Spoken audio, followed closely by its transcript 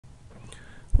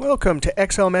Welcome to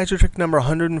Excel Magic Trick number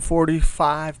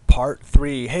 145, part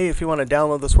 3. Hey, if you want to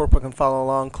download this workbook and follow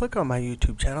along, click on my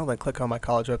YouTube channel, then click on my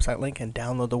college website link and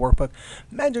download the workbook.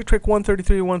 Magic Trick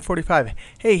 133, 145.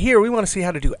 Hey, here we want to see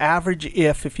how to do average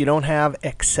if you don't have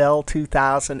Excel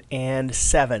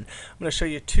 2007. I'm going to show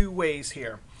you two ways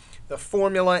here. The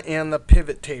formula and the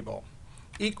pivot table.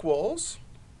 Equals,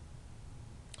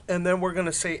 and then we're going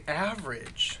to say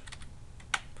average.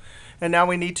 And now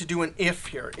we need to do an if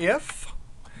here. If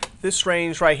this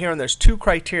range right here, and there's two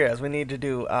criteria. We need to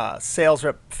do sales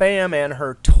rep Pham and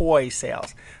her toy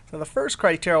sales. So the first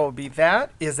criteria will be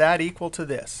that, is that equal to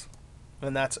this?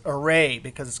 And that's array,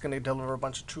 because it's going to deliver a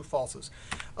bunch of true falses.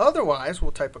 Otherwise,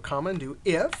 we'll type a comma and do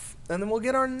if, and then we'll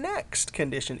get our next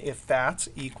condition, if that's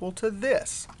equal to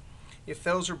this. If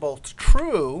those are both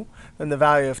true, then the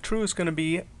value of true is going to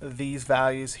be these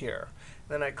values here.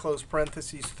 Then I close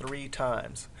parentheses 3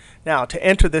 times. Now, to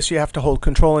enter this, you have to hold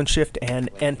Control and Shift and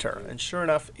Enter. And sure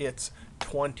enough, it's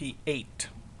 28.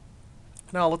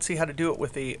 Now, let's see how to do it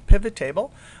with the pivot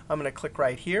table. I'm going to click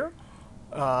right here.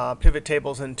 Pivot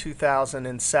tables in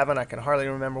 2007. I can hardly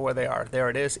remember where they are. There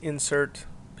it is. Insert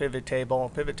pivot table.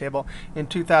 Pivot table. In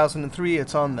 2003,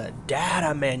 it's on the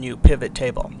Data menu pivot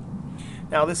table.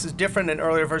 Now, this is different in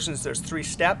earlier versions. There's 3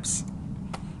 steps.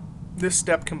 This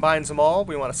step combines them all.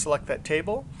 We want to select that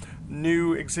table.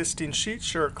 New existing sheet.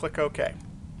 Sure, click OK.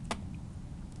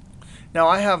 Now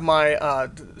I have my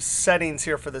settings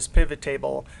here for this pivot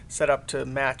table set up to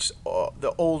match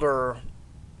the older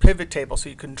pivot table, so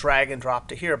you can drag and drop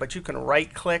to here. But you can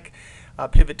right-click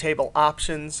pivot table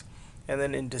options, and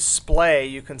then in display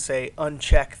you can say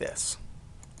uncheck this.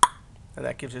 And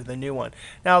that gives you the new one.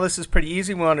 Now this is pretty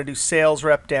easy. We want to do sales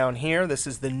rep down here. This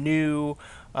is the new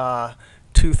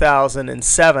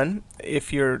 2007.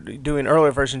 If you're doing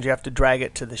earlier versions, you have to drag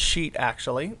it to the sheet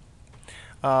actually.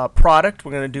 Product,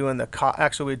 we're going to do in the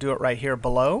actually we do it right here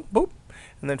below. Boop.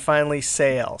 And then finally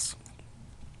sales.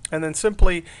 And then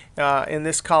simply in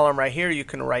this column right here, you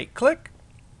can right click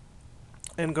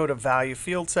and go to value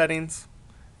field settings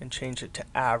and change it to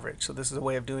average. So this is a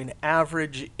way of doing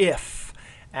average if.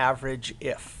 Average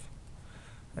if.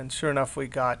 And sure enough, we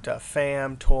got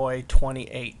Pham toy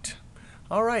 28.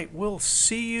 All right, we'll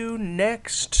see you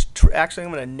next. Actually,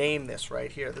 I'm going to name this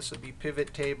right here. This would be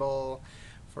pivot table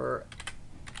for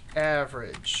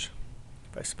average.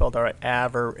 If I spelled all right,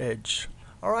 average.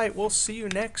 All right, we'll see you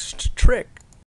next trick.